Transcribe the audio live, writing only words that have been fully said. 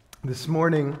This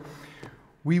morning,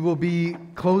 we will be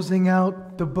closing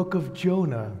out the book of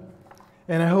Jonah.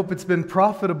 And I hope it's been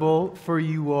profitable for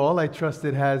you all. I trust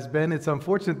it has been. It's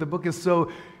unfortunate the book is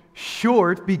so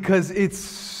short because it's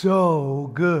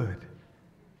so good.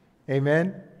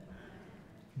 Amen?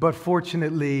 But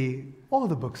fortunately, all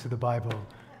the books of the Bible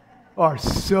are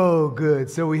so good.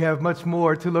 So we have much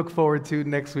more to look forward to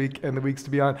next week and the weeks to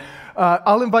beyond.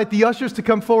 I'll invite the ushers to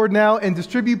come forward now and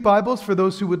distribute Bibles for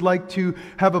those who would like to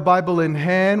have a Bible in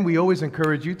hand. We always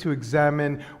encourage you to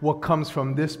examine what comes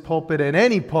from this pulpit and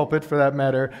any pulpit for that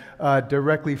matter,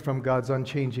 directly from God's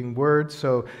unchanging word.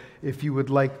 So if you would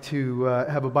like to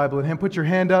have a Bible in hand, put your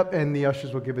hand up and the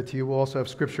ushers will give it to you. We'll also have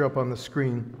scripture up on the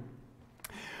screen.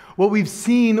 What we've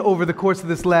seen over the course of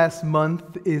this last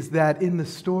month is that in the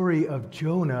story of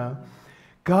Jonah,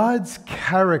 God's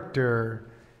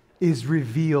character is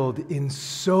revealed in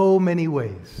so many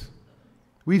ways.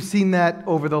 We've seen that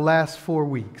over the last 4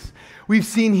 weeks. We've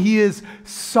seen He is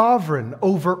sovereign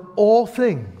over all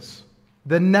things,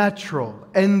 the natural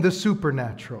and the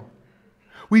supernatural.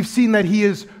 We've seen that He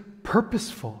is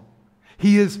purposeful.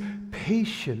 He is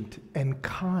patient and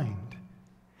kind.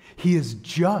 He is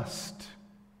just.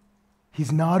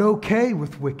 He's not okay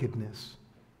with wickedness.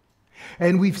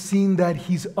 And we've seen that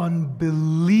He's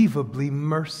unbelievably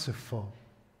merciful,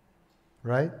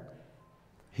 right?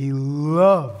 He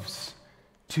loves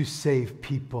to save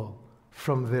people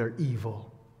from their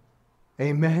evil.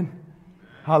 Amen?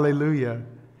 Hallelujah.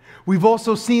 We've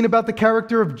also seen about the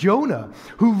character of Jonah,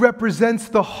 who represents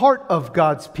the heart of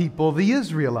God's people, the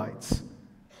Israelites.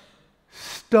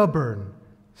 Stubborn,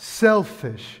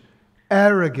 selfish,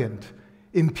 arrogant,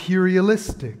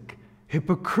 imperialistic,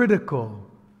 hypocritical,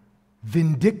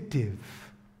 vindictive,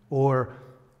 or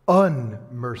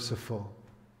unmerciful.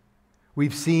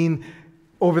 We've seen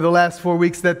over the last 4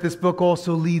 weeks that this book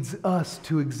also leads us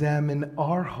to examine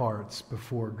our hearts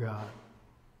before God.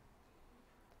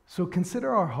 So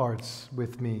consider our hearts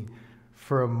with me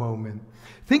for a moment.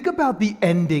 Think about the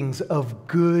endings of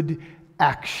good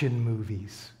action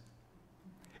movies.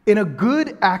 In a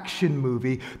good action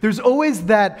movie, there's always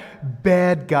that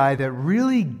bad guy that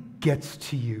really gets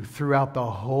to you throughout the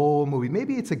whole movie.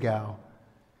 Maybe it's a gal.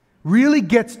 Really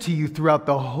gets to you throughout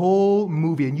the whole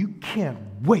movie, and you can't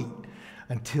wait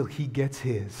until he gets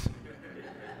his.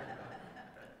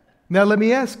 Now, let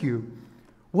me ask you,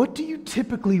 what do you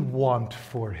typically want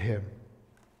for him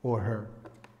or her?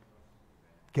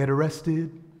 Get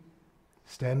arrested?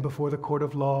 Stand before the court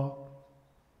of law?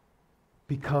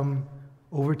 Become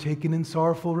overtaken in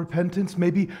sorrowful repentance,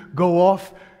 maybe go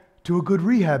off to a good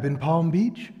rehab in Palm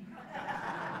Beach?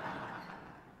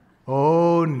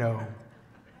 Oh no.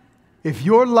 If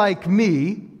you're like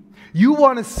me, you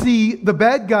want to see the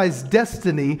bad guy's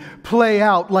destiny play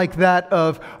out like that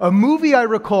of a movie I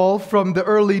recall from the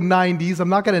early 90s. I'm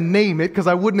not going to name it because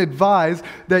I wouldn't advise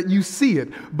that you see it,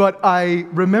 but I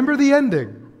remember the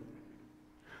ending.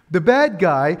 The bad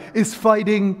guy is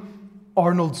fighting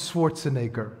Arnold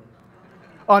Schwarzenegger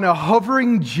on a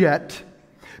hovering jet.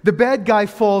 The bad guy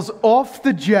falls off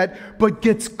the jet but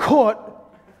gets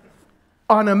caught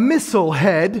on a missile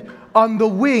head on the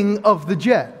wing of the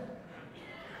jet.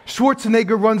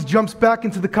 Schwarzenegger runs, jumps back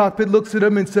into the cockpit, looks at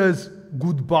him and says,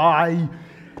 "Goodbye."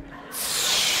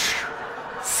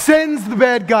 Sends the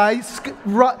bad guy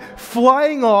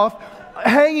flying off,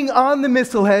 hanging on the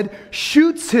missile head,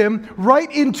 shoots him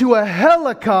right into a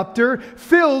helicopter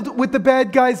filled with the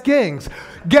bad guy's gang.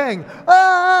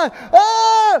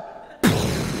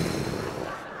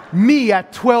 Me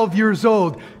at 12 years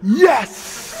old,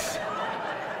 yes!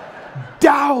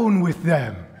 Down with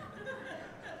them.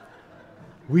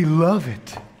 We love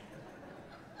it.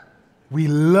 We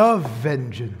love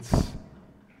vengeance.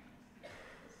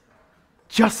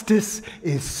 Justice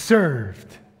is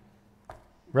served.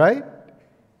 Right?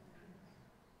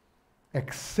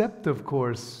 Except, of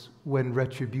course, when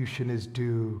retribution is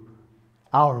due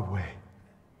our way.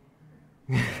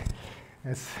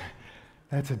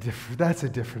 That's a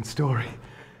different story,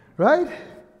 right?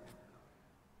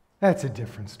 That's a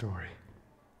different story.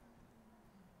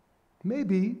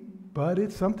 Maybe, but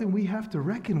it's something we have to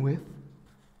reckon with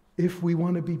if we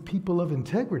want to be people of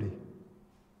integrity,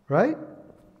 right?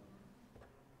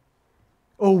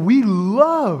 Oh,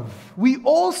 we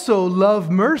also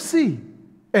love mercy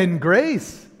and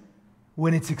grace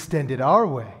when it's extended our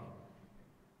way.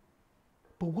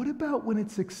 But what about when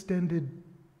it's extended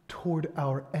toward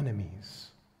our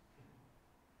enemies?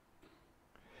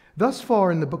 Thus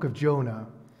far in the book of Jonah,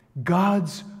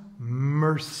 God's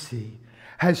mercy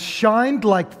has shined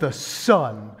like the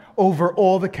sun over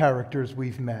all the characters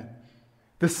we've met.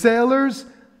 The sailors,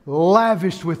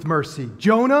 lavished with mercy.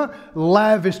 Jonah,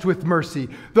 lavished with mercy.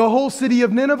 The whole city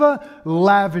of Nineveh,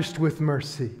 lavished with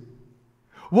mercy.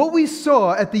 What we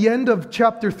saw at the end of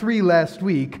chapter 3 last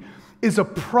week is a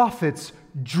prophet's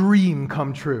dream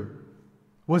come true.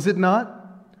 Was it not?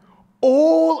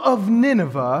 All of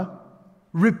Nineveh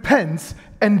repents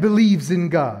and believes in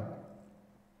God.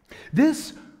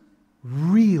 This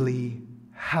really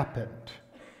happened.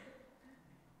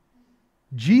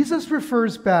 Jesus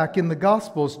refers back in the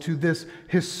Gospels to this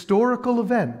historical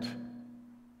event.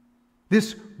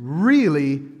 This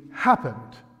really happened.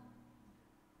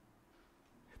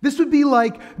 This would be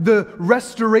like the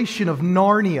restoration of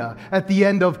Narnia at the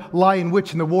end of Lion,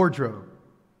 Witch, and the Wardrobe.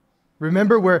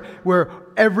 Remember where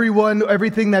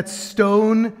everything that's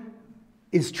stone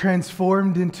is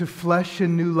transformed into flesh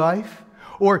and new life?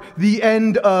 Or the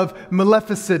end of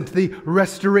Maleficent, the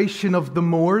restoration of the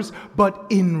Moors, but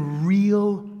in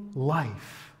real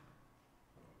life.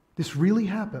 This really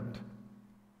happened.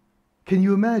 Can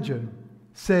you imagine,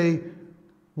 say,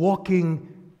 walking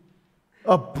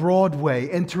up Broadway,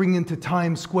 entering into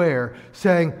Times Square,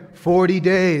 saying, 40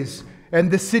 days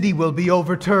and the city will be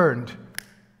overturned.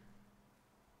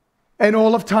 And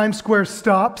all of Times Square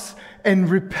stops and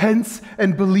repents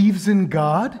and believes in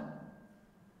God?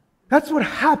 That's what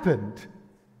happened.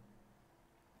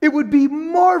 It would be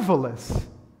marvelous.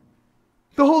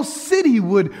 The whole city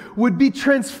would be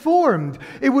transformed.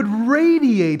 It would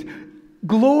radiate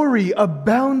glory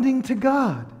abounding to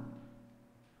God.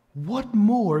 What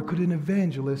more could an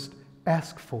evangelist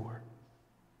ask for?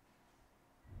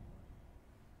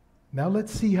 Now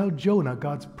let's see how Jonah,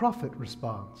 God's prophet,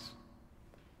 responds.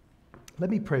 Let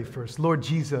me pray first. Lord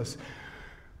Jesus,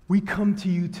 we come to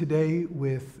you today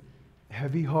with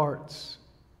heavy hearts,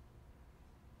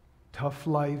 tough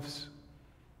lives.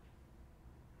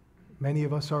 Many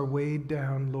of us are weighed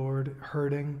down, Lord,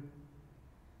 hurting.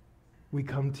 We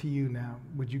come to you now.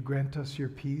 Would you grant us your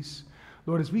peace?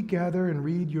 Lord, as we gather and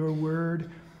read your word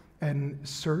and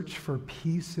search for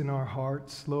peace in our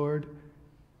hearts, Lord,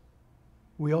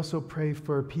 we also pray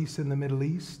for peace in the Middle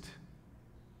East,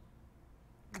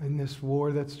 in this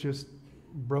war that's just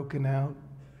broken out.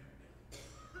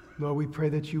 Lord, we pray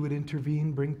that you would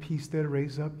intervene, bring peace there,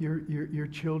 raise up your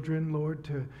children, Lord,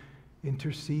 to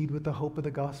intercede with the hope of the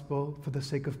gospel for the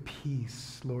sake of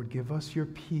peace. Lord, give us your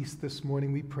peace this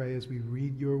morning, we pray, as we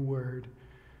read your word.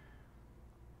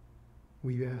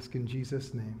 We ask in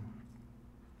Jesus' name.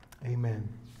 Amen.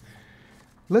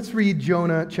 Let's read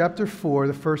Jonah chapter 4,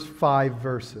 the first 5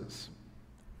 verses.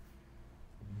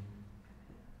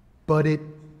 But it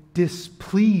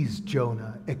displeased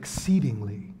Jonah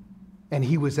exceedingly, and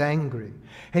he was angry.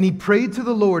 And he prayed to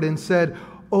the Lord and said,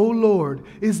 O Lord,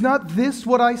 is not this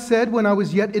what I said when I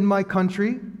was yet in my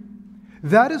country?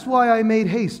 That is why I made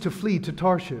haste to flee to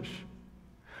Tarshish.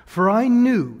 For I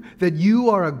knew that you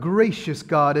are a gracious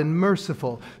God and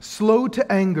merciful, slow to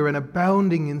anger and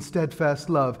abounding in steadfast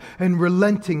love, and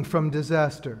relenting from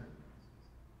disaster.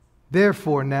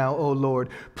 Therefore now, O Lord,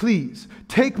 please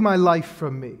take my life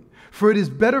from me, for it is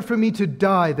better for me to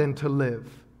die than to live.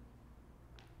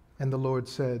 And the Lord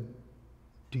said,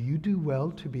 Do you do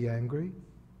well to be angry?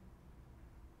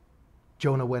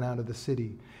 Jonah went out of the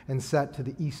city and sat to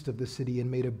the east of the city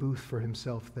and made a booth for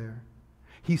himself there.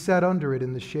 He sat under it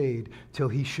in the shade till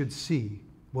he should see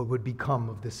what would become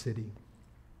of the city.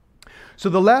 So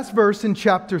the last verse in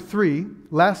chapter 3,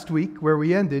 last week where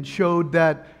we ended, showed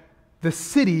that the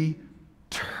city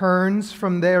turns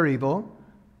from their evil.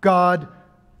 God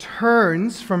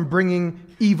turns from bringing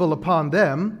evil upon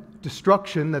them,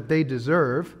 destruction that they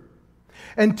deserve.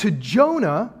 And to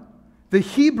Jonah, the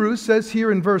Hebrew says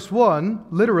here in verse 1,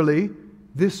 literally,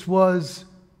 this was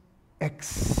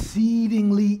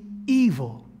exceedingly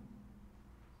evil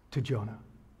to Jonah.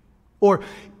 Or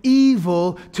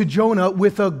evil to Jonah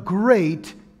with a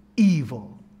great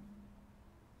evil.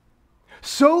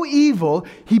 So evil,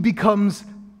 he becomes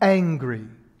angry.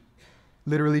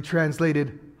 Literally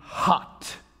translated,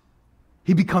 hot.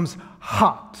 He becomes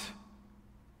hot.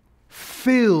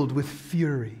 Filled with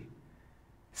fury.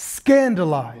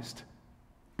 Scandalized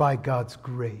by God's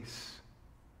grace.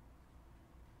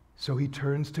 So he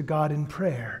turns to God in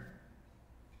prayer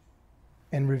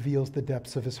and reveals the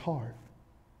depths of his heart.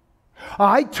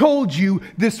 I told you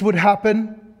this would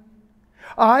happen.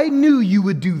 I knew you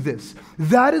would do this.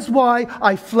 That is why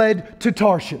I fled to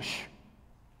Tarshish.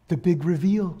 The big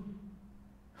reveal.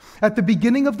 At the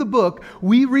beginning of the book,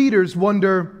 we readers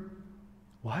wonder,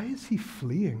 why is he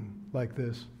fleeing like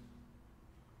this?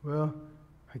 Well,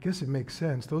 I guess it makes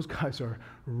sense. Those guys are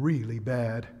really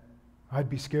bad. I'd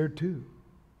be scared too.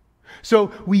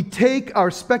 So we take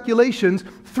our speculations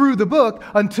through the book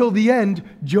until the end,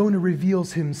 Jonah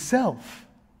reveals himself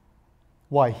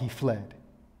why he fled.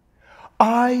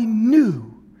 I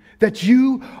knew that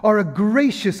you are a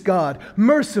gracious God,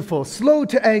 merciful, slow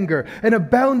to anger, and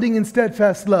abounding in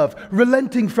steadfast love,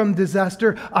 relenting from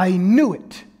disaster. I knew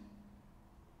it.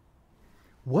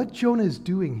 What Jonah is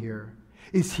doing here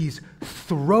is he's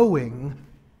throwing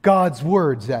God's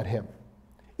words at him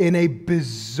in a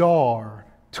bizarre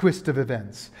twist of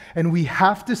events. And we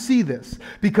have to see this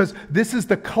because this is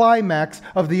the climax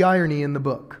of the irony in the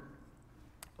book.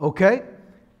 Okay?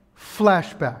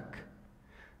 Flashback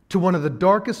to one of the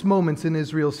darkest moments in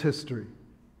Israel's history.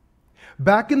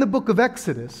 Back in the book of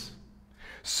Exodus,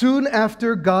 soon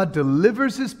after God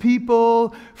delivers his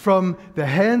people from the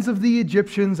hands of the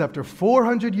Egyptians after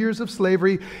 400 years of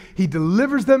slavery, he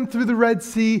delivers them through the Red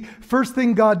Sea. First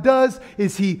thing God does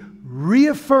is he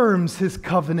reaffirms his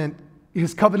covenant,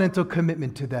 his covenantal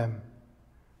commitment to them.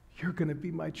 You're going to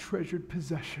be my treasured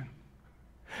possession.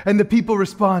 And the people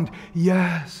respond,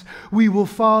 yes, we will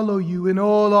follow you in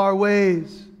all our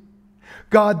ways.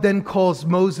 God then calls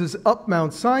Moses up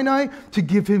Mount Sinai to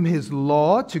give him his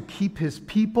law, to keep his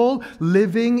people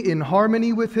living in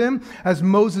harmony with him. As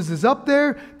Moses is up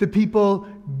there, the people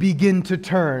begin to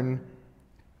turn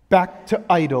back to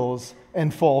idols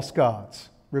and false gods.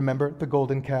 Remember the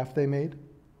golden calf they made?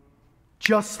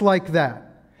 Just like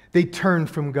that, they turned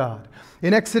from God.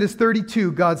 In Exodus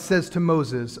 32, God says to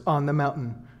Moses on the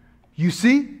mountain, you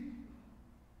see,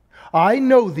 I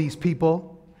know these people.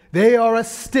 They are a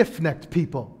stiff-necked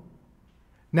people.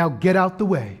 Now get out the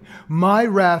way. My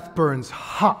wrath burns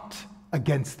hot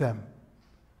against them.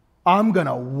 I'm going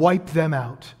to wipe them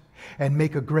out and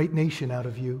make a great nation out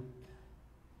of you.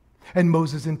 And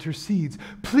Moses intercedes.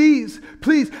 Please,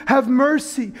 please, have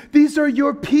mercy. These are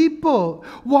your people.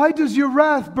 Why does your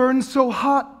wrath burn so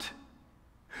hot?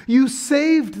 You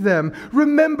saved them.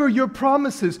 Remember your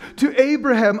promises to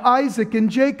Abraham, Isaac, and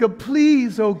Jacob.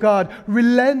 Please, O God,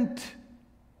 relent.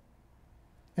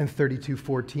 And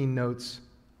 32:14 notes,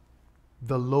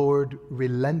 the Lord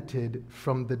relented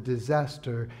from the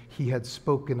disaster he had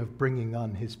spoken of bringing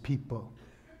on his people.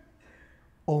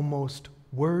 Almost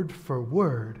word for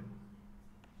word,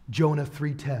 Jonah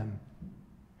 3:10,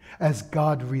 as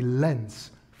God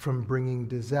relents from bringing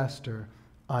disaster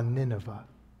on Nineveh.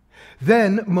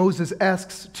 Then Moses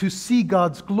asks to see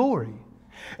God's glory.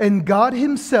 And God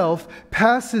himself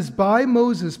passes by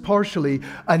Moses partially,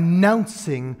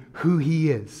 announcing who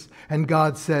he is. And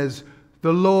God says,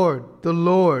 the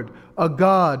Lord, a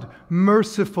God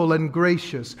merciful and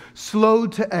gracious, slow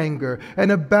to anger,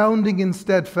 and abounding in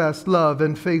steadfast love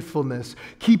and faithfulness,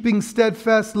 keeping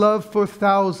steadfast love for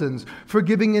thousands,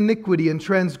 forgiving iniquity and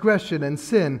transgression and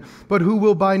sin, but who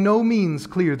will by no means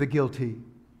clear the guilty.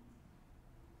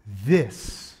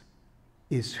 This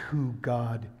is who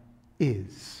God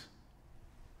is.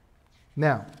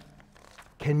 Now,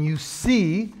 can you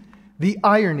see the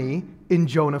irony in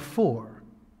Jonah 4?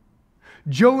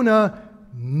 Jonah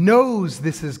knows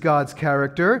this is God's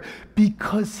character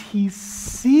because he's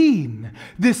seen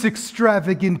this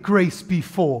extravagant grace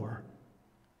before,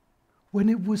 when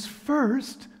it was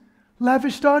first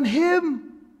lavished on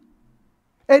him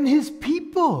and his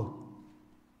people.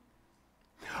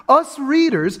 Us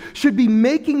readers should be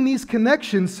making these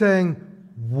connections saying,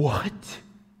 what?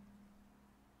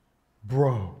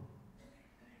 Bro,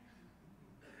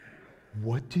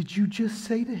 what did you just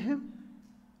say to him?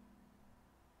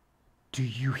 Do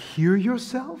you hear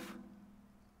yourself?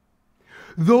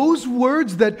 Those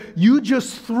words that you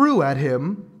just threw at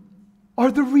him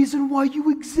are the reason why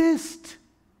you exist.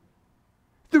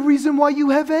 The reason why you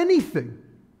have anything.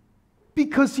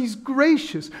 Because he's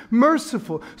gracious,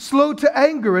 merciful, slow to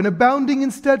anger, and abounding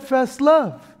in steadfast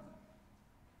love.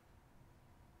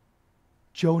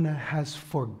 Jonah has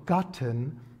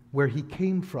forgotten where he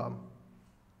came from.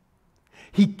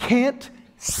 He can't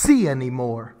see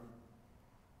anymore.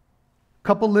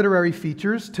 Couple literary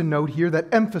features to note here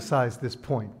that emphasize this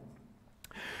point.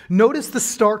 Notice the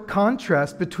stark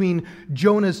contrast between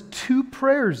Jonah's two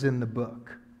prayers in the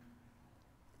book.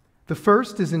 The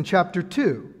first is in chapter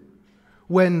 2,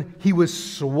 when he was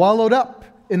swallowed up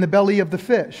in the belly of the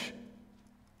fish.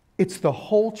 It's the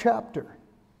whole chapter.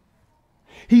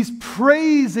 He's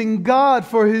praising God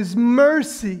for his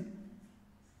mercy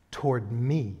toward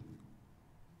me.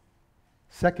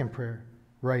 Second prayer,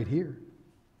 right here,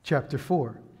 chapter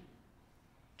 4.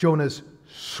 Jonah's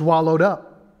swallowed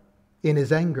up in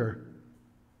his anger.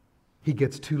 He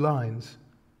gets 2 lines.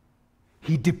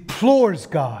 He deplores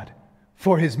God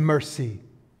for his mercy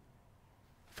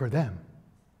for them.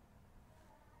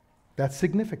 That's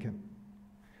significant.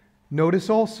 Notice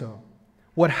also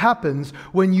what happens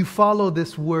when you follow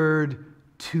this word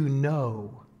to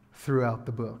know throughout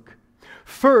the book.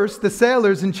 First, the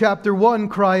sailors in chapter 1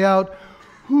 cry out,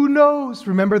 "Who knows?"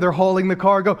 Remember, they're hauling the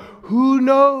cargo. "Who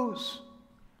knows?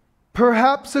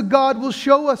 Perhaps a God will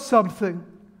show us something.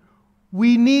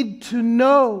 We need to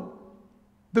know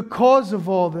the cause of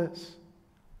all this."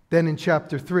 Then in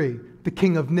chapter 3, the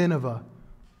king of Nineveh,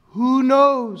 "Who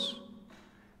knows?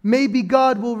 Maybe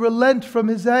God will relent from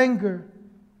his anger."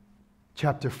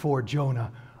 Chapter 4,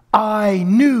 Jonah, "I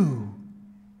knew."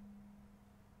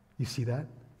 You see that?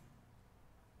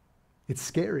 It's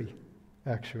scary,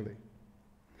 actually.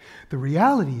 The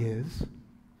reality is,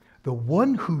 the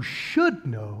one who should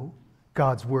know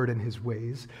God's word and his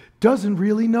ways doesn't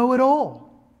really know at all.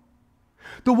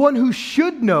 The one who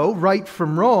should know right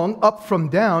from wrong, up from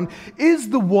down, is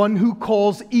the one who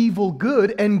calls evil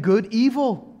good and good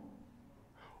evil.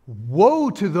 Woe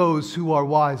to those who are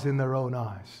wise in their own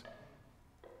eyes.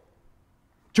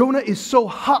 Jonah is so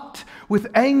hot with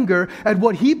anger at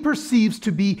what he perceives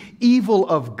to be evil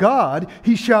of God,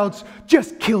 he shouts,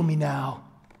 "Just kill me now."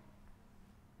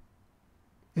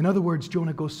 In other words,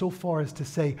 Jonah goes so far as to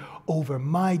say, "Over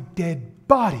my dead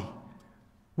body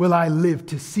will I live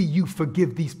to see you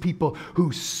forgive these people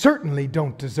who certainly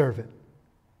don't deserve it."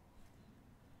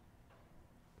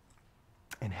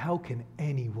 And how can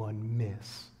anyone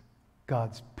miss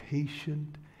God's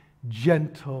patient,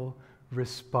 gentle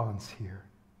response here?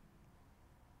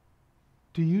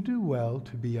 Do you do well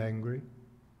to be angry?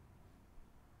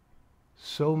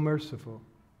 So merciful,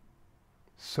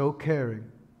 so caring.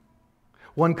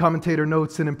 One commentator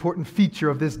notes an important feature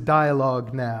of this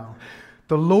dialogue now.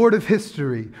 The Lord of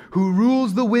history, who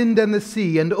rules the wind and the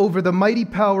sea and over the mighty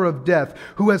power of death,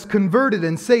 who has converted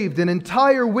and saved an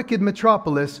entire wicked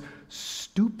metropolis,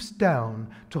 stoops down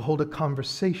to hold a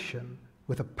conversation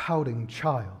with a pouting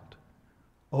child.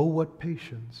 Oh, what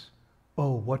patience!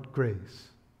 Oh, what grace!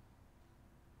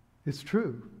 It's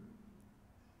true.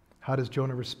 How does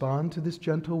Jonah respond to this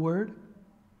gentle word?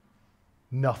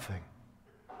 Nothing.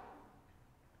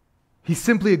 He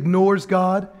simply ignores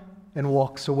God and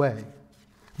walks away.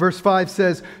 Verse 5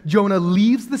 says, Jonah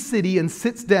leaves the city and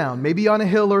sits down, maybe on a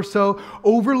hill or so,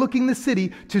 overlooking the city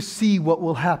to see what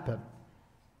will happen.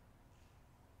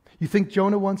 You think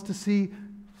Jonah wants to see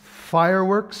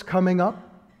fireworks coming up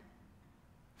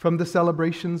from the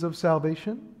celebrations of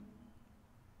salvation?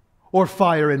 Or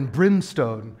fire and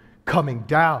brimstone coming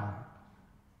down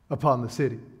upon the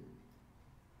city?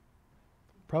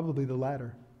 Probably the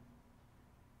latter.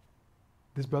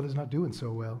 This brother's not doing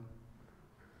so well.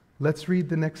 Let's read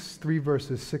the next 3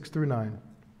 verses, 6 through 9.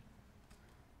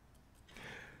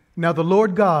 Now the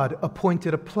Lord God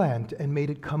appointed a plant and made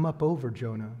it come up over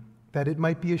Jonah, that it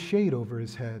might be a shade over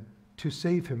his head, to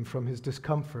save him from his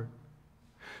discomfort.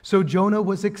 So Jonah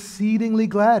was exceedingly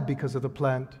glad because of the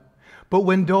plant. But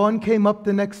when dawn came up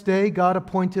the next day, God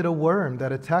appointed a worm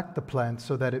that attacked the plant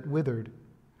so that it withered.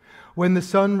 When the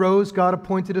sun rose, God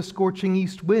appointed a scorching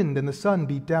east wind, and the sun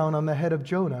beat down on the head of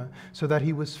Jonah so that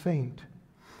he was faint.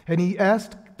 And he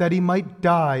asked that he might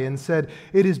die and said,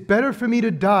 "It is better for me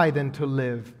to die than to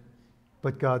live."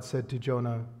 But God said to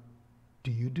Jonah,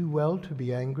 "Do you do well to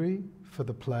be angry for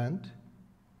the plant?"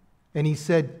 And he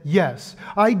said, "Yes,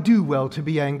 I do well to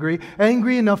be angry,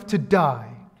 angry enough to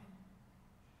die."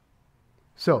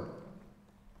 So,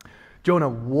 Jonah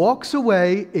walks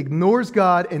away, ignores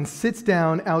God, and sits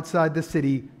down outside the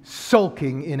city,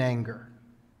 sulking in anger.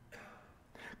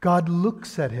 God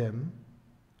looks at him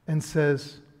and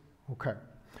says, "Okay,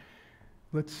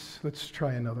 let's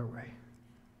try another way."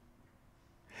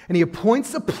 And he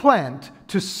appoints a plant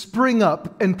to spring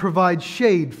up and provide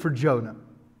shade for Jonah.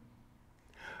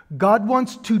 God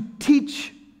wants to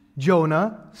teach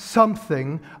Jonah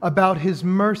something about his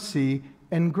mercy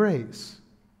and grace.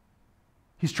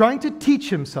 He's trying to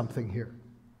teach him something here.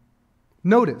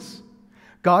 Notice,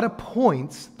 God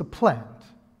appoints the plant,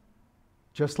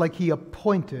 just like he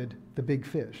appointed the big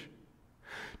fish,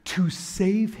 to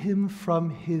save him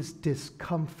from his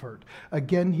discomfort.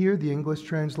 Again here, the English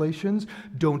translations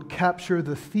don't capture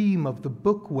the theme of the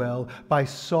book well by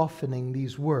softening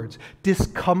these words.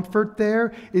 Discomfort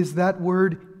there is that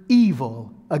word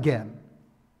evil again.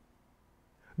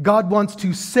 God wants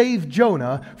to save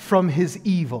Jonah from his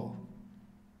evil.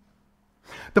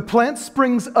 The plant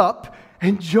springs up,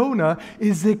 and Jonah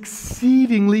is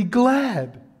exceedingly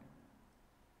glad.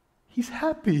 He's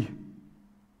happy.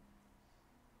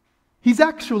 He's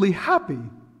actually happy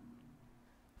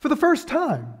for the first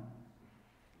time.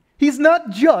 He's not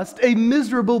just a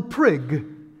miserable prig.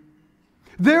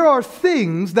 There are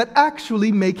things that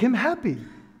actually make him happy,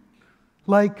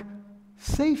 like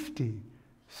safety,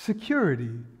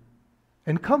 security,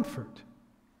 and comfort.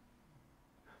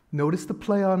 Notice the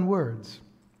play on words.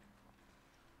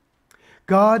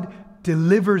 God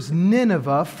delivers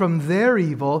Nineveh from their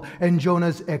evil, and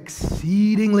Jonah's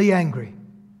exceedingly angry.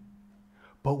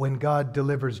 But when God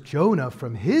delivers Jonah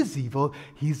from his evil,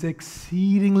 he's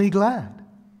exceedingly glad.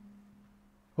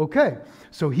 Okay,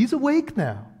 so he's awake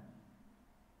now.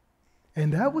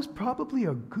 And that was probably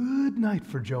a good night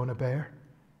for Jonah Bear.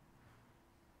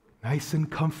 Nice and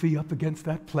comfy up against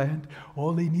that plant.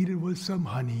 All he needed was some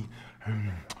honey.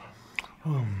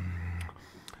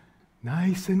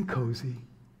 Nice and cozy.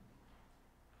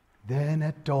 Then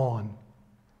at dawn,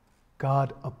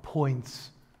 God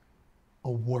appoints a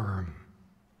worm.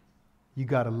 You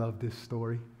got to love this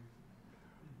story.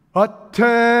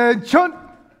 Attention!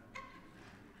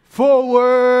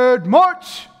 Forward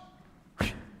march!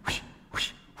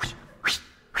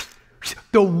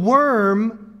 The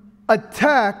worm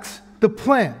attacks the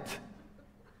plant.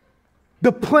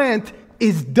 The plant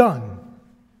is done.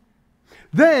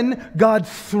 Then God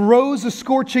throws a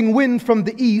scorching wind from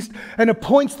the east and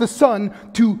appoints the sun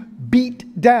to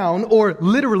beat down, or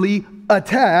literally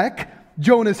attack,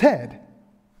 Jonah's head.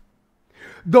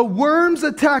 The worm's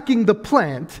attacking the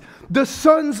plant, the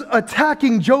sun's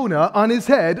attacking Jonah on his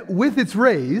head with its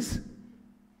rays,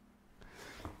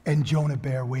 and Jonah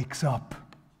Bear wakes up.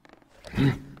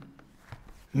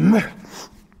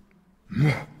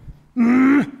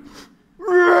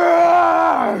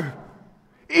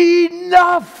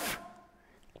 Enough!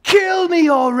 Kill me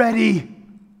already!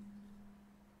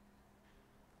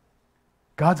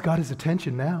 God's got his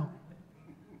attention now.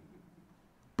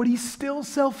 But he's still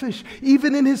selfish,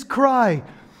 even in his cry.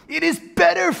 It is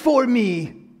better for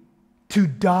me to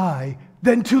die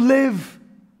than to live.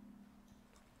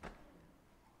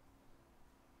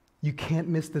 You can't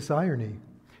miss this irony.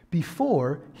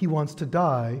 Before, he wants to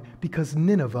die because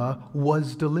Nineveh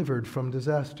was delivered from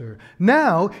disaster.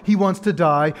 Now, he wants to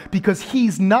die because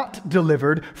he's not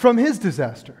delivered from his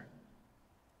disaster.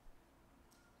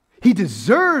 He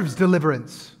deserves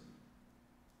deliverance.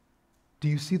 Do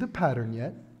you see the pattern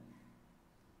yet?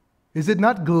 Is it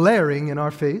not glaring in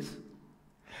our face?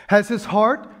 Has his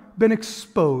heart been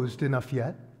exposed enough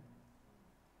yet?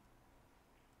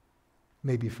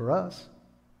 Maybe for us.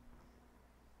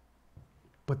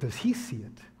 But does he see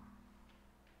it?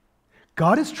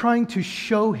 God is trying to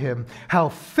show him how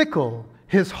fickle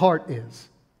his heart is.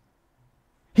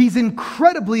 He's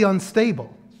incredibly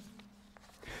unstable.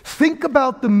 Think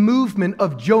about the movement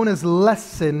of Jonah's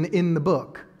lesson in the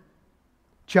book.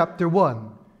 Chapter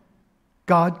 1.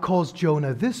 God calls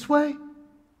Jonah this way,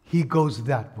 he goes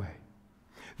that way.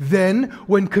 Then,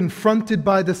 when confronted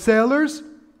by the sailors,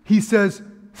 he says,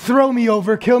 "Throw me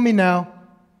over, kill me now."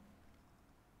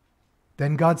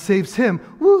 Then God saves him.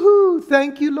 Woohoo!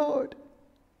 Thank you, Lord.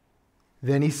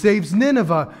 Then he saves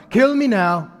Nineveh. Kill me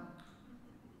now.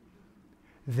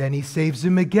 Then he saves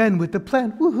him again with the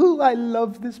plant. Woohoo! I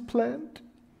love this plant.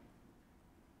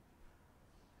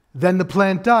 Then the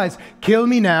plant dies. Kill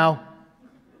me now.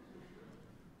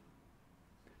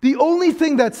 The only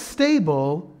thing that's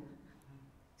stable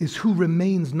is who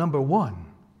remains number one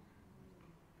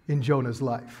in Jonah's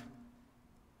life.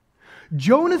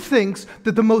 Jonah thinks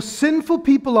that the most sinful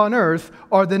people on earth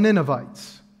are the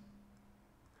Ninevites.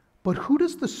 But who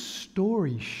does the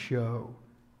story show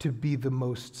to be the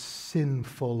most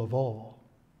sinful of all?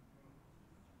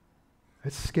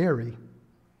 It's scary.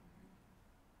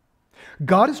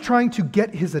 God is trying to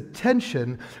get his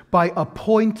attention by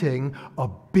appointing a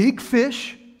big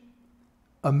fish,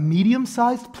 a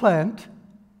medium-sized plant,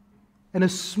 and a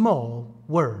small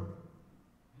worm,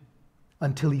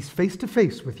 until he's face to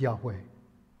face with Yahweh.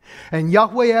 And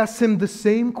Yahweh asks him the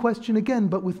same question again,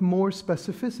 but with more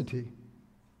specificity.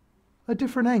 A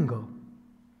different angle.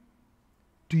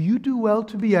 Do you do well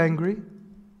to be angry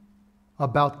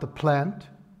about the plant?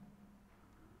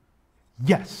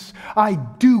 Yes, I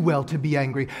do well to be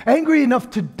angry. Angry enough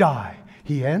to die,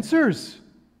 he answers.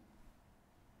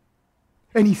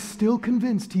 And he's still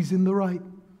convinced he's in the right.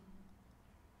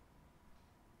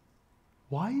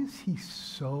 Why is he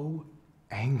so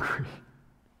angry?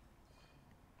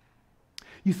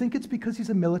 You think it's because he's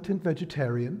a militant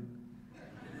vegetarian?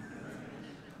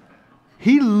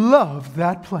 He loved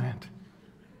that plant.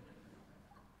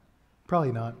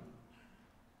 Probably not.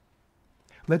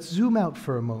 Let's zoom out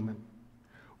for a moment.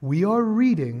 We are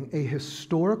reading a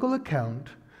historical account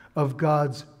of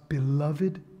God's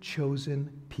beloved, chosen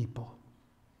people.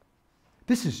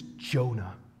 This is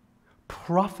Jonah,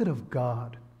 prophet of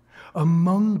God,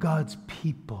 among God's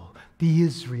people, the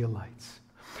Israelites.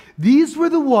 These were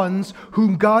the ones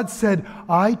whom God said,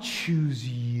 "I choose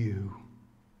you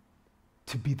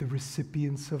to be the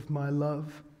recipients of my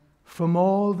love from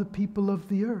all the people of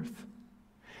the earth.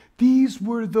 These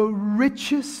were the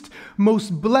richest,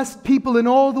 most blessed people in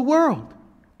all the world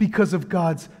because of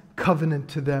God's covenant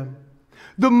to them.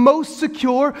 The most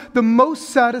secure, the most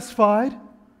satisfied.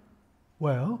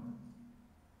 Well,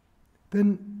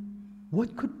 then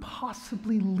what could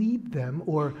possibly lead them,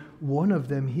 or one of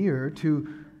them here, to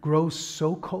grow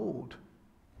so cold,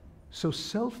 so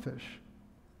selfish,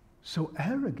 so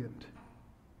arrogant?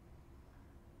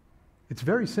 It's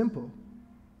very simple,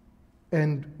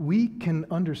 and we can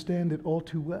understand it all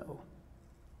too well.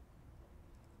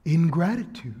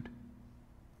 Ingratitude,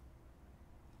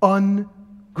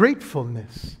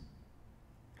 ungratefulness.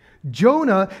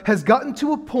 Jonah has gotten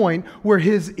to a point where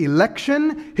his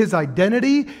election, his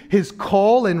identity, his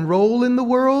call and role in the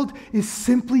world is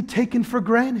simply taken for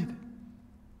granted.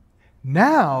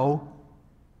 Now,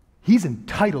 he's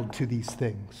entitled to these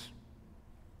things.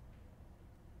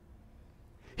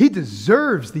 He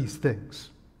deserves these things.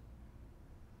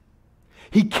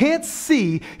 He can't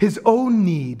see his own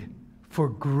need for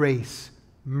grace,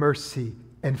 mercy,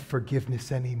 and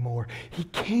forgiveness anymore. He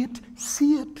can't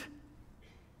see it.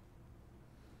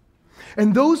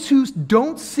 And those who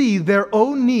don't see their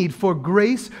own need for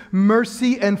grace,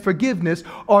 mercy, and forgiveness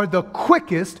are the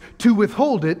quickest to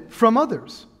withhold it from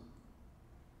others.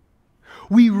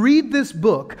 We read this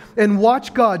book and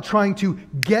watch God trying to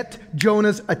get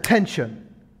Jonah's attention.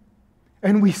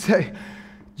 And we say,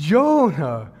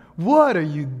 Jonah, what are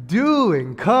you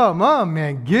doing? Come on,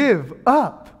 man, give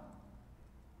up.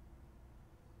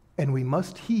 And we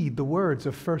must heed the words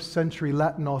of first century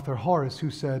Latin author Horace, who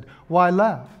said, why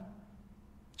laugh?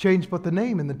 Change but the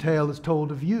name and the tale is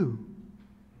told of you.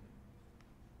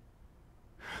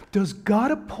 Does God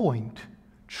appoint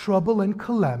trouble and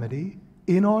calamity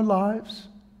in our lives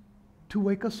to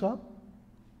wake us up?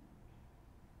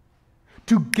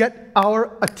 To get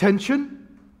our attention?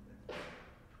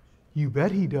 You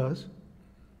bet He does.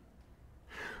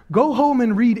 Go home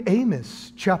and read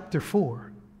Amos chapter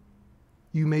 4.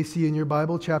 You may see in your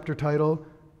Bible chapter title,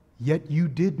 Yet You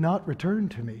Did Not Return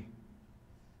to Me.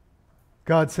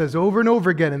 God says over and over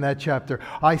again in that chapter,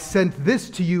 I sent this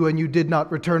to you and you did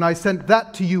not return. I sent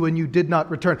that to you and you did not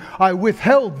return. I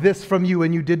withheld this from you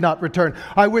and you did not return.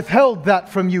 I withheld that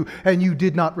from you and you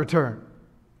did not return.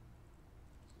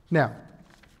 Now,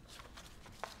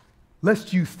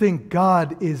 lest you think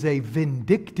God is a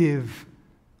vindictive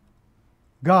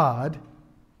God,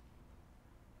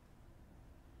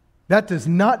 that does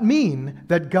not mean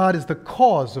that God is the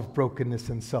cause of brokenness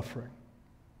and suffering.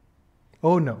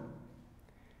 Oh no.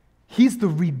 He's the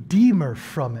redeemer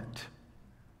from it.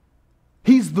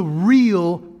 He's the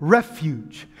real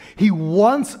refuge. He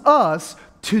wants us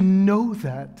to know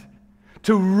that,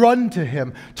 to run to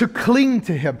Him, to cling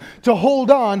to Him, to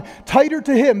hold on tighter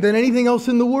to Him than anything else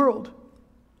in the world.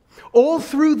 All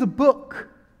through the book,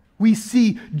 we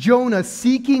see Jonah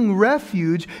seeking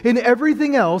refuge in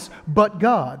everything else but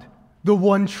God, the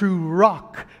one true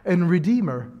rock and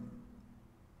redeemer.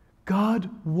 God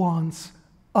wants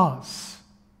us.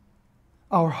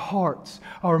 Our hearts,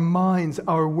 our minds,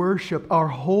 our worship, our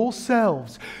whole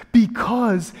selves,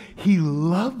 because He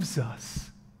loves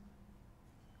us.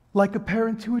 Like a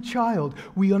parent to a child,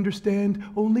 we understand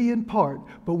only in part,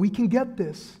 but we can get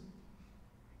this.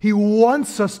 He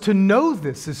wants us to know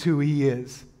this is who He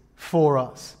is for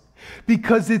us,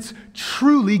 because it's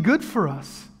truly good for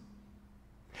us.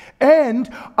 And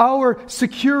our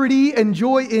security and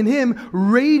joy in Him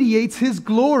radiates His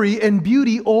glory and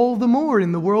beauty all the more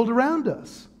in the world around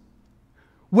us.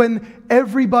 When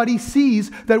everybody sees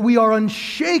that we are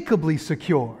unshakably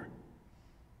secure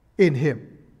in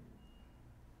Him.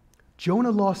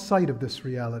 Jonah lost sight of this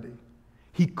reality.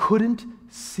 He couldn't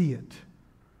see it.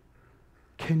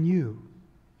 Can you?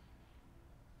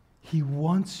 He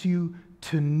wants you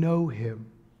to know Him.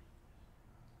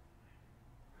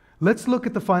 Let's look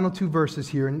at the final two verses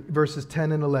here in verses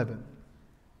 10 and 11.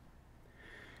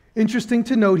 Interesting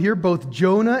to note here, both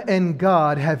Jonah and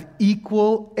God have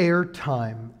equal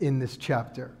airtime in this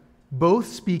chapter. Both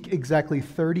speak exactly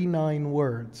 39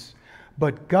 words,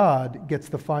 but God gets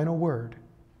the final word.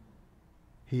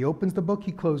 He opens the book,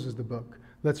 He closes the book.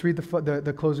 Let's read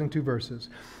the closing two verses.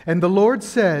 And the Lord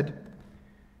said,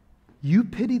 You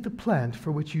pity the plant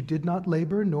for which you did not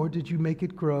labor, nor did you make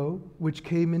it grow, which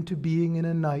came into being in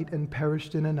a night and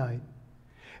perished in a night.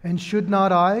 And should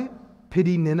not I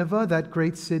pity Nineveh, that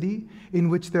great city, in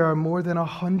which there are more than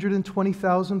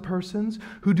 120,000 persons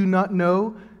who do not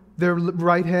know their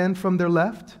right hand from their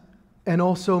left, and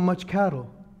also much cattle?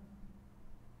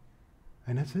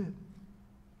 And that's it.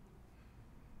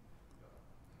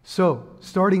 So,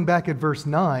 starting back at verse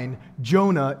 9,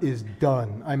 Jonah is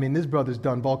done. I mean, this brother's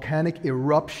done. Volcanic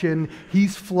eruption,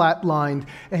 he's flatlined,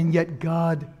 and yet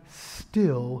God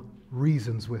still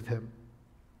reasons with him.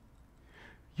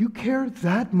 You care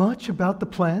that much about the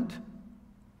plant?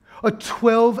 A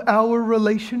 12-hour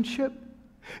relationship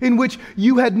in which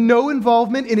you had no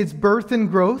involvement in its birth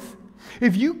and growth?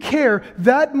 If you care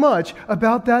that much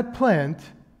about that plant,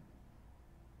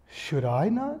 should I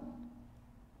not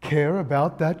care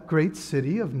about that great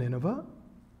city of Nineveh,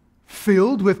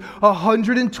 filled with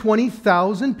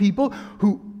 120,000 people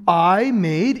who I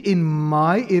made in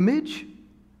my image,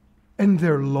 and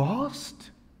they're lost?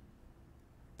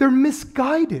 They're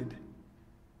misguided.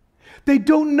 They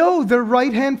don't know their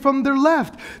right hand from their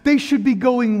left. They should be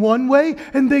going one way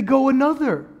and they go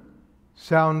another.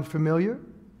 Sound familiar?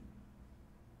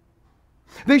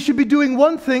 They should be doing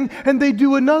one thing and they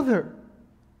do another.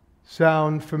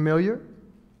 Sound familiar?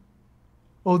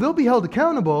 Oh, they'll be held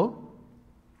accountable,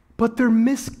 but they're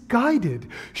misguided.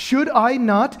 Should I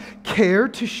not care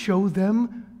to show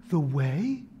them the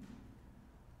way?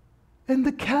 And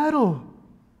the cattle.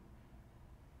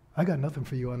 I got nothing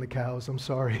for you on the cows, I'm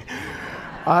sorry.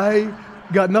 I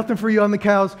got nothing for you on the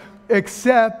cows,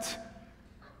 except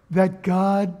that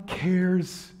God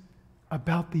cares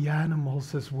about the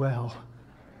animals as well.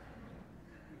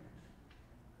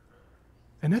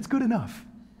 And that's good enough.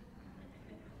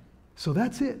 So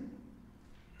that's it.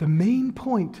 The main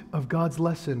point of God's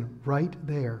lesson right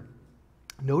there.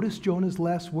 Notice Jonah's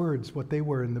last words, what they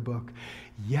were in the book.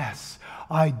 Yes,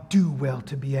 I do well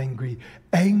to be angry,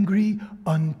 angry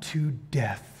unto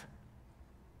death.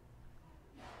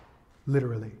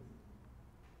 Literally.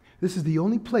 This is the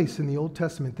only place in the Old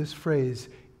Testament this phrase,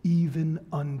 even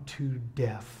unto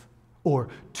death, or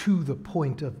to the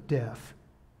point of death,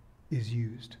 is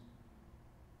used.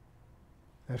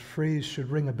 That phrase should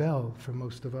ring a bell for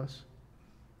most of us.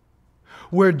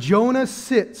 Where Jonah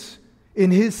sits in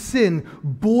his sin,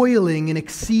 boiling in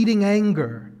exceeding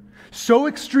anger, so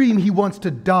extreme he wants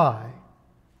to die,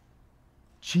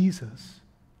 Jesus,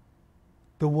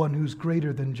 the one who's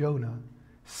greater than Jonah,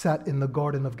 sat in the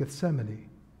Garden of Gethsemane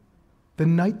the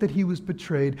night that he was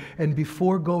betrayed, and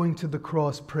before going to the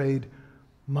cross prayed,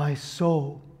 "My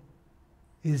soul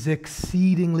is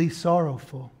exceedingly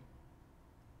sorrowful,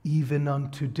 even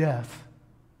unto death."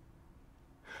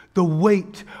 The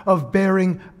weight of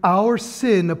bearing our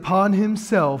sin upon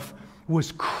himself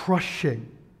was crushing.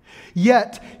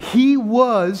 Yet he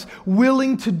was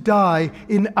willing to die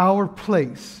in our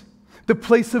place, the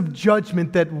place of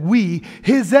judgment that we,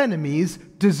 his enemies,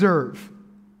 deserve.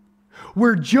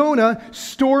 Where Jonah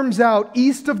storms out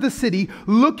east of the city,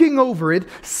 looking over it,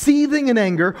 seething in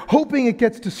anger, hoping it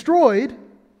gets destroyed,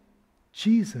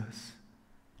 Jesus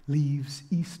leaves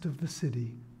east of the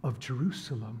city of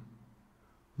Jerusalem,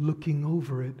 looking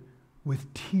over it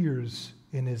with tears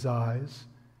in his eyes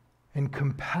and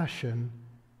compassion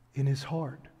in his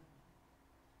heart.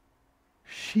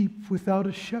 Sheep without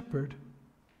a shepherd.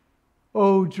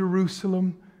 Oh,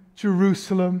 Jerusalem,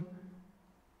 Jerusalem,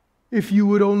 if you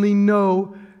would only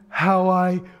know how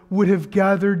I would have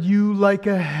gathered you like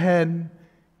a hen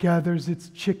gathers its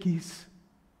chickies.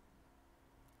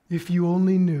 If you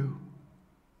only knew.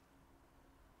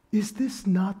 Is this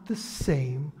not the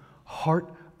same heart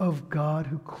of God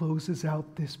who closes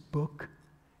out this book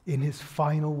in his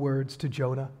final words to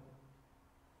Jonah?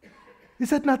 Is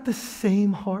that not the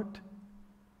same heart?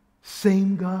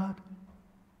 Same God?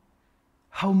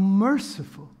 How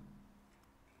merciful.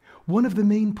 One of the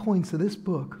main points of this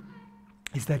book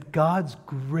is that God's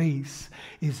grace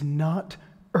is not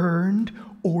earned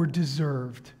or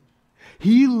deserved.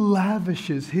 He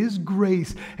lavishes his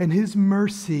grace and his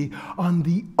mercy on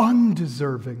the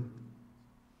undeserving.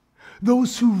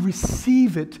 Those who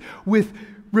receive it with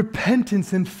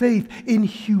repentance and faith in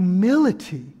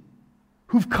humility,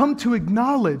 who've come to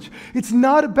acknowledge it's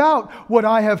not about what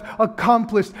I have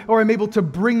accomplished or am able to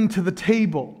bring to the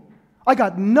table. I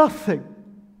got nothing.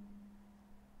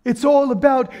 It's all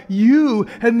about you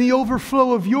and the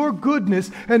overflow of your goodness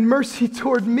and mercy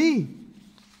toward me.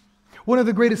 One of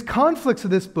the greatest conflicts of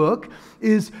this book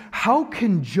is, how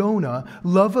can Jonah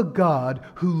love a God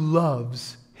who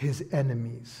loves his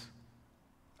enemies?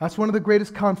 That's one of the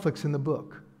greatest conflicts in the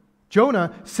book.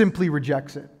 Jonah simply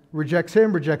rejects it. Rejects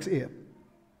him, rejects it.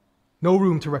 No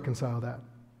room to reconcile that.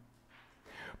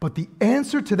 But the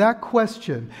answer to that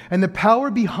question and the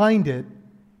power behind it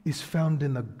is found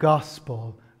in the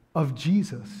gospel of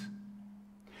Jesus.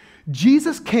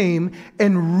 Jesus came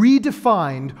and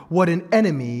redefined what an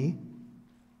enemy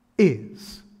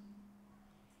is.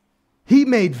 He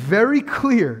made very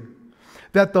clear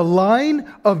that the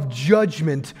line of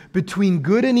judgment between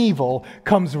good and evil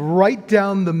comes right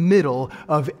down the middle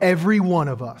of every one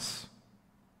of us.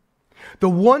 The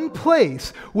one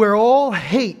place where all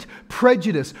hate,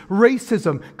 prejudice,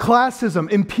 racism,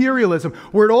 classism, imperialism,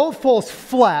 where it all falls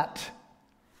flat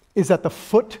is at the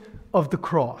foot of the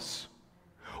cross,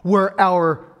 where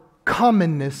our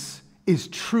commonness is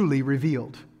truly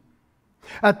revealed.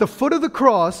 At the foot of the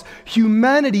cross,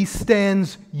 humanity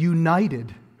stands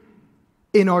united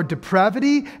in our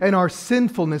depravity and our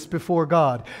sinfulness before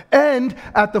God. And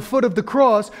at the foot of the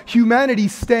cross, humanity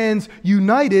stands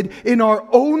united in our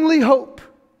only hope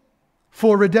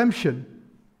for redemption.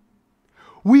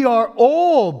 We are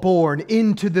all born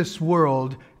into this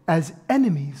world as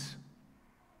enemies.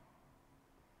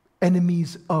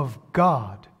 Enemies of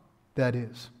God, that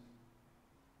is.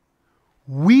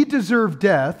 We deserve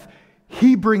death.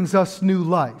 He brings us new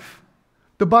life.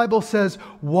 The Bible says,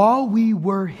 while we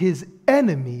were His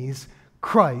enemies,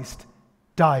 Christ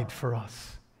died for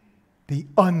us. The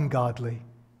ungodly.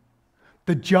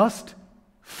 The just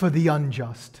for the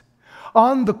unjust.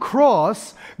 On the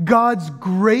cross, God's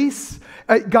grace,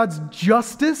 God's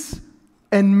justice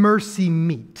and mercy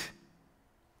meet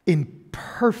in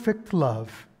perfect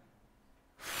love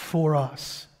for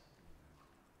us.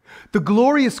 The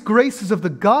glorious graces of the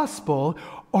gospel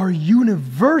are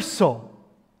universal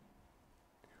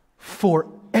for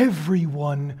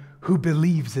everyone who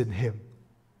believes in Him.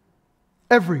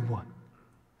 Everyone.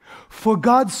 For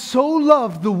God so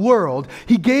loved the world,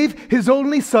 He gave His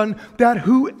only Son, that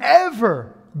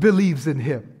whoever believes in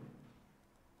Him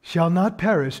shall not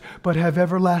perish, but have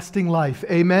everlasting life.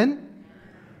 Amen?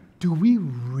 Do we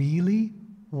really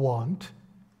want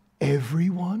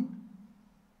everyone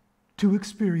to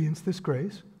experience this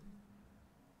grace?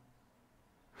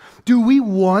 Do we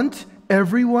want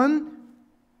everyone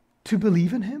to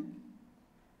believe in Him?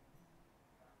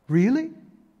 Really?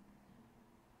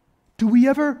 Do we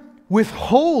ever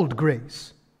withhold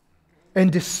grace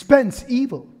and dispense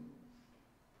evil?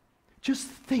 Just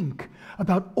think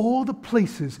about all the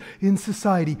places in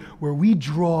society where we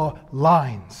draw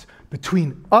lines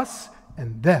between us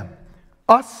and them.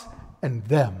 Us and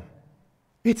them.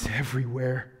 It's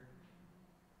everywhere.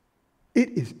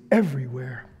 It is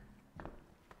everywhere.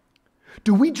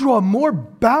 Do we draw more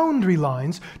boundary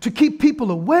lines to keep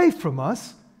people away from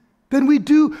us than we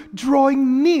do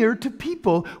drawing near to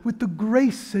people with the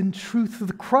grace and truth of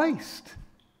the Christ?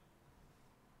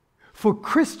 For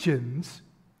Christians,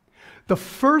 the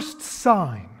first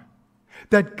sign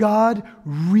that God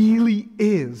really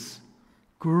is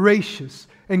gracious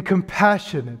and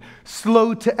compassionate,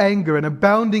 slow to anger and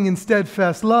abounding in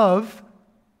steadfast love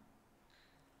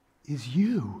is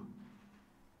you.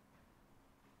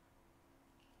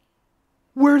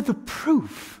 We're the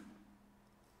proof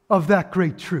of that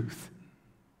great truth.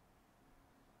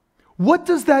 What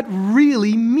does that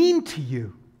really mean to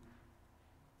you?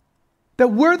 That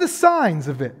we're the signs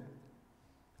of it,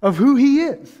 of who He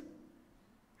is.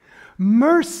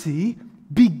 Mercy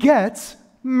begets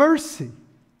mercy.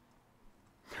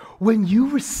 When you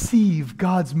receive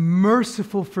God's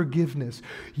merciful forgiveness,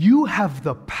 you have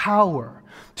the power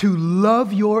to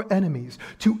love your enemies,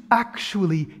 to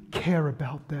actually care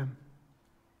about them.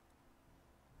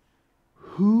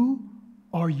 Who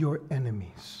are your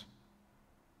enemies?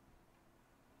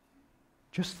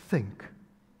 Just think.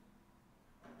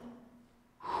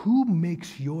 Who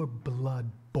makes your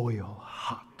blood boil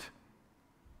hot?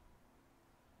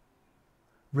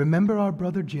 Remember our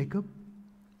brother Jacob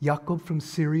from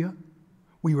Syria?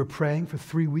 We were praying for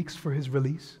 3 weeks for his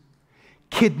release.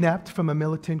 Kidnapped from a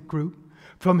militant group,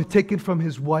 taken from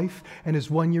his wife and his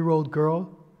 1-year-old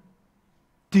girl.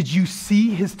 Did you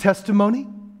see his testimony?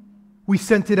 We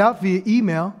sent it out via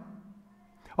email.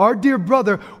 Our dear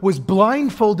brother was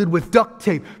blindfolded with duct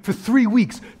tape for 3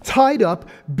 weeks, tied up,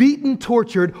 beaten,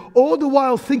 tortured, all the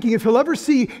while thinking if he'll ever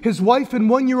see his wife and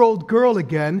 1-year-old girl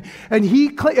again. And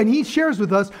he shares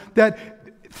with us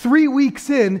that 3 weeks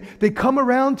in, they come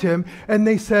around him and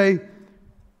they say,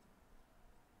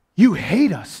 "You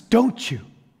hate us, don't you?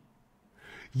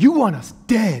 You want us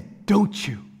dead, don't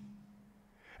you?"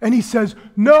 And he says,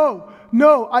 No,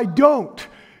 I don't.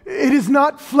 It is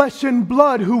not flesh and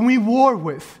blood whom we war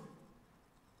with."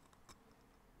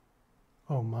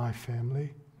 Oh, my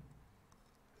family.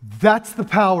 That's the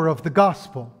power of the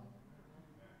gospel.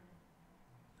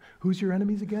 Who's your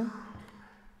enemies again?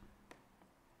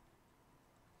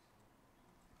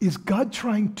 Is God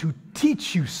trying to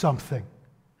teach you something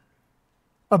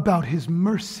about His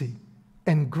mercy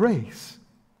and grace?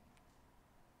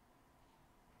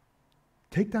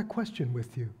 Take that question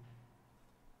with you.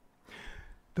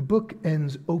 The book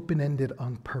ends open-ended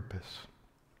on purpose.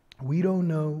 We don't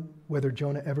know whether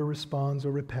Jonah ever responds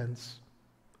or repents.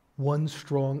 One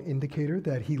strong indicator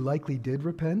that he likely did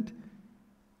repent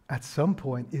at some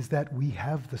point is that we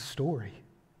have the story.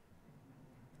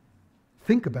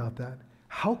 Think about that.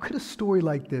 How could a story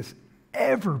like this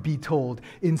ever be told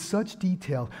in such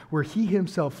detail where he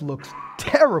himself looks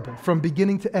terrible from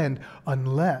beginning to end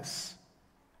unless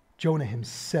Jonah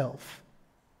himself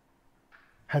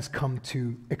has come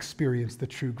to experience the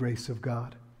true grace of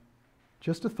God?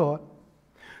 Just a thought.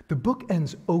 The book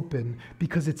ends open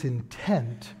because its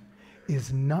intent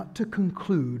is not to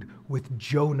conclude with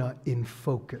Jonah in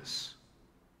focus,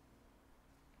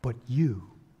 but you.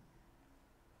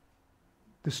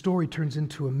 The story turns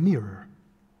into a mirror.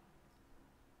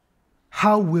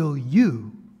 How will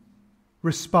you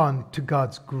respond to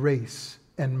God's grace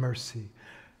and mercy?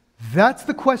 That's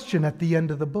the question at the end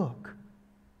of the book.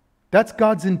 That's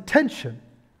God's intention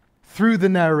through the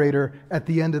narrator at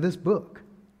the end of this book.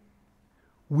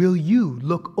 Will you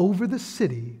look over the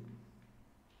city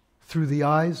through the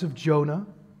eyes of Jonah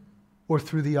or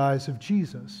through the eyes of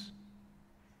Jesus?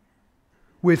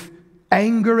 With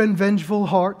anger and vengeful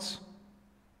hearts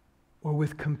or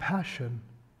with compassion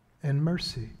and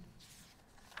mercy?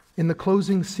 In the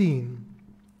closing scene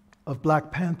of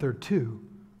Black Panther 2,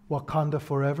 Wakanda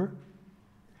Forever,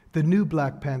 the new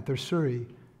Black Panther, Shuri,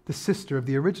 the sister of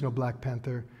the original Black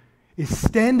Panther, is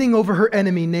standing over her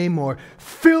enemy Namor,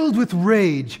 filled with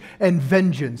rage and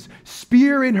vengeance,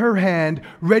 spear in her hand,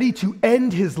 ready to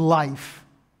end his life.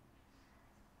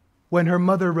 When her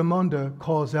mother Ramonda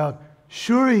calls out,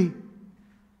 "Shuri,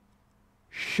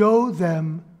 show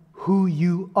them who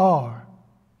you are,"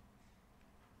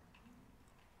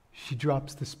 she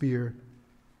drops the spear,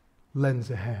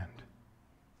 lends a hand.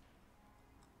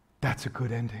 That's a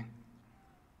good ending.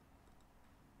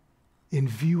 In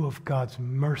view of God's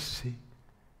mercy,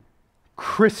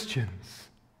 Christians,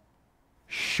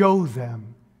 show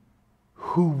them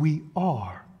who we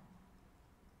are.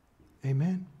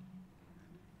 Amen?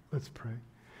 Let's pray.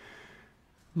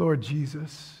 Lord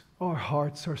Jesus, our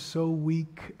hearts are so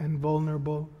weak and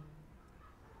vulnerable,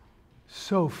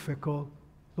 so fickle.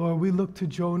 Lord, we look to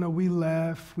Jonah, we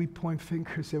laugh, we point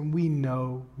fingers, and we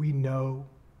know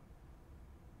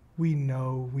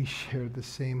we share the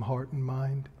same heart and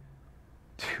mind.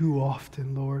 Too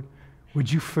often, Lord,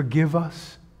 would you forgive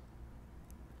us?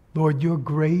 Lord, your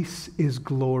grace is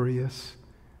glorious.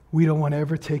 We don't want to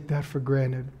ever take that for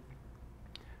granted.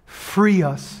 Free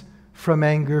us from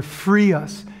anger. Free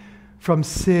us from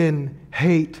sin,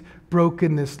 hate,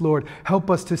 brokenness, Lord. Help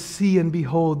us to see and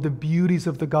behold the beauties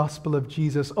of the gospel of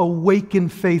Jesus. Awaken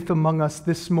faith among us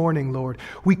this morning, Lord.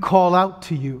 We call out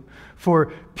to you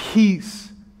for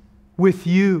peace with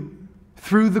you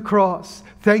through the cross.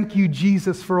 Thank you,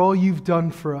 Jesus, for all you've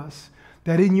done for us,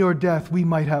 that in your death we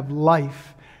might have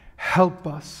life. Help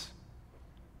us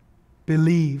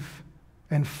believe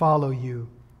and follow you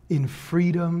in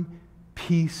freedom,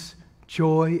 peace,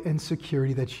 joy, and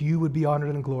security, that you would be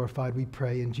honored and glorified, we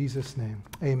pray in Jesus' name.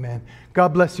 Amen. God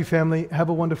bless you, family. Have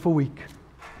a wonderful week.